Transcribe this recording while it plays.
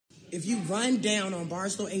if you run down on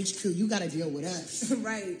Barstool HQ, you got to deal with us.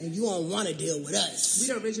 Right. And you don't want to deal with us. We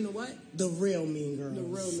the original what? The real Mean Girls. The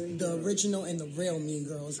real Mean The Girls. original and the real Mean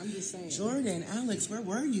Girls. I'm just saying. Jordan, Alex, where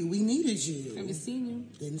were you? We needed you. Haven't seen you.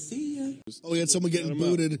 Didn't see you. Oh, we had someone getting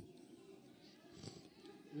booted.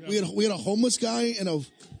 We had a homeless guy and a...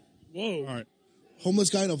 Whoa. All right. Homeless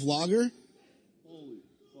guy and a vlogger. Holy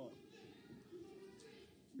fuck.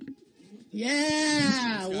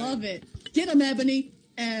 Yeah, love it. Get him, Ebony.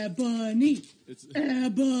 Ebony.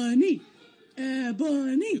 Ebony.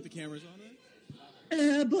 Ebony. Get the cameras on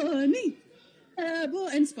it. Ebony.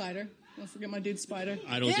 And Spider. Don't forget my dude Spider.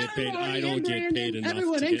 I don't get paid. I don't get paid enough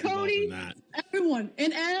everyone, to and get involved Cody, in that. Everyone.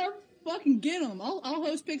 And Ev. Fucking get them. I'll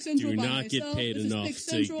host Pick Central Do by not myself. get paid This enough is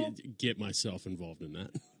Pick to get myself involved in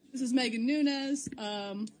that. This is Megan Nunes.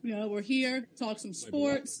 We're here, talk some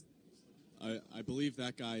sports. I believe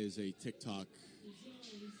that guy is a TikTok.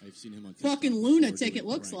 I've seen him on TikTok. Fucking lunatic, it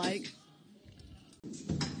looks like.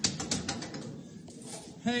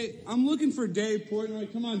 Hey, I'm looking for Dave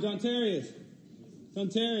Portnoy. Come on, Dontarius.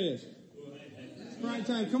 It's prime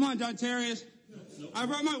time. Come on, Dontarius. I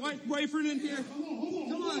brought my wife's boyfriend in here.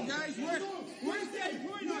 Come on, guys. Where's Dave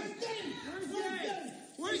Portnoy?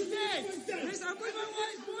 Where's Dave? Listen, I'm with my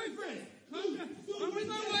wife's boyfriend. I'm with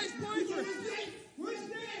my wife's boyfriend. Where's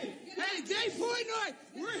Dave? Hey, Dave Portnoy,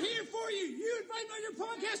 we're here for you. You invite me on your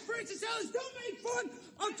podcast, Francis Ellis. Don't make fun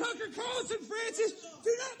of Tucker Carlson, Francis.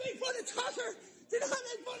 Do not make fun of Tucker. Do not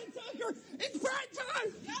make fun of Tucker. It's prime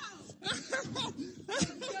time.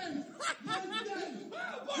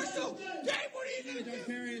 Barstool, Dave, what are you going to do?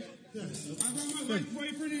 I brought my wife's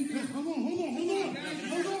boyfriend in here. Hold on.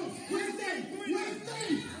 Where's Dave? Where's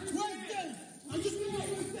Dave? I just want to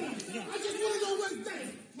know where's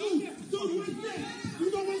Dave. Dude, where's Dave? You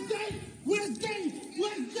know where's Dave? Where's Dave?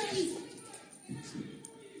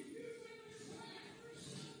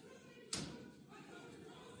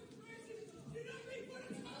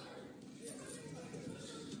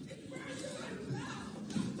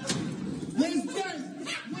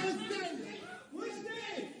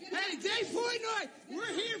 Hey, Dave Portnoy,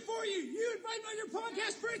 we're here for you. You invite me on your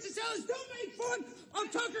podcast, Francis Ellis. Don't make fun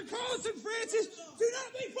of Tucker Carlson, Francis. Do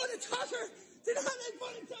not make fun of Tucker. Do not make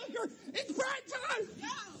fun of Tucker. It's prime time.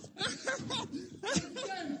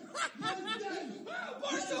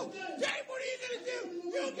 Barstool, Dave, what are you going to do?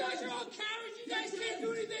 You guys are all cowards. You guys can't do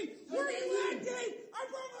anything. Where are you at, Dave? I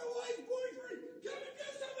brought my wife's boyfriend. Come and do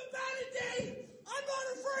something about it, Dave. I'm not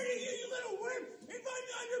afraid of you, you little wimp. Invite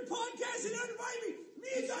me on your podcast and uninvite me. Me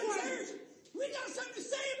and Dontarius, we got something to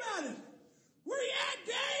say about it. Where you at,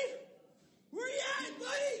 Dave? Where you at,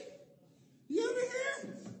 buddy? You over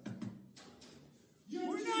here?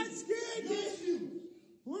 We're not scared, Dave.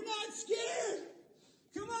 We're not scared.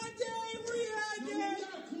 Come on, Dave. Where you at, Dave?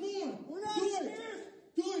 Come on. We're not scared.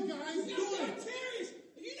 Do it, guys. Do it. Dontarius.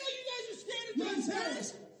 You know you guys are scared of Dontarius.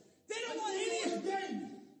 They don't want any of it.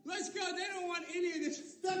 Let's go. They don't want any of this.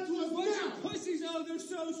 Step to us now. Pussies. Oh, they're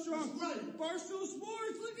so strong. Right. Barstool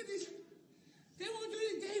Sports. Look at these. They won't do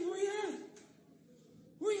it, Dave. Where you at?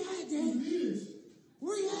 Where you at, Dave?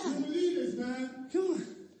 Where you at? Don't believe this, man. Come on.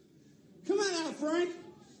 Come on out, Frank.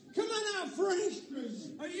 Come on out, Frank.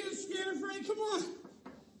 Are you scared, Frank? Come on.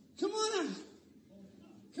 Come on out.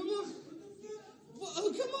 Come on.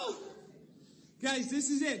 Oh, come on. Guys, this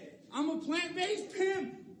is it. I'm a plant-based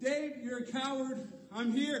pimp. Dave, you're a coward.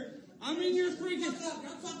 I'm here. I'm in your freaking... Don't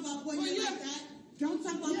talk about boy like that. Don't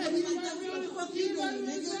talk about boy like that. What the fuck you doing,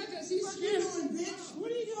 nigga? He's scared.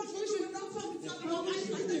 What are you doing? Don't talk about boy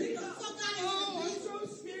like that. Get the fuck out of here, bitch. I'm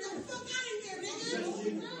so scared. Get the fuck out of here, nigga.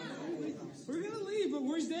 We're going to leave, but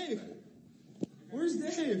where's Dave? Where's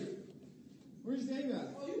Dave? Where's Dave at?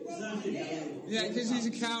 Yeah, because he's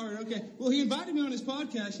a coward. Okay. Well, he invited me on his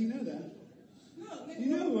podcast. You know that. You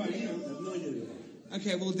know who I am.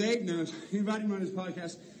 Okay, well, Dave knows. He invited me on his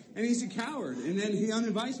podcast, and he's a coward. And then he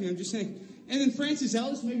uninvites me. I'm just saying. And then Francis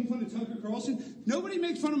Ellis making fun of Tucker Carlson. Nobody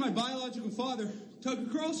makes fun of my biological father, Tucker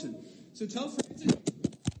Carlson. So tell Francis.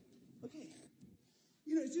 Okay.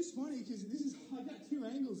 You know, it's just funny because I got two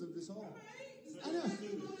angles of this all. I know.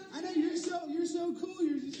 You're so cool.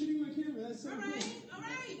 You're just hitting my camera. That's so cool. All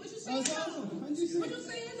right. What you saying, though? I'm just saying. What you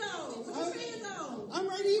saying, though? I'm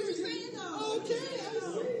right here. What you saying, though? Okay, I see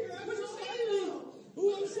you. What you saying, though?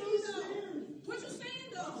 Oh, I'm so scared. What you saying,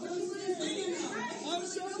 though? I'm so scared. I'm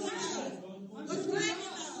so scared. I'm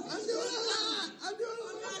doing a lot. I'm doing a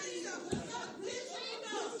lot.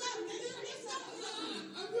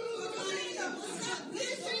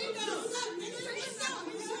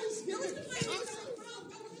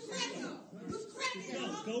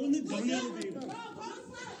 Go in the elevator.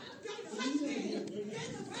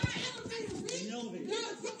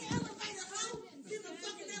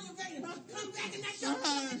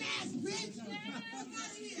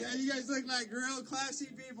 You guys look like real classy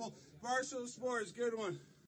people. Barstool Sports, good one.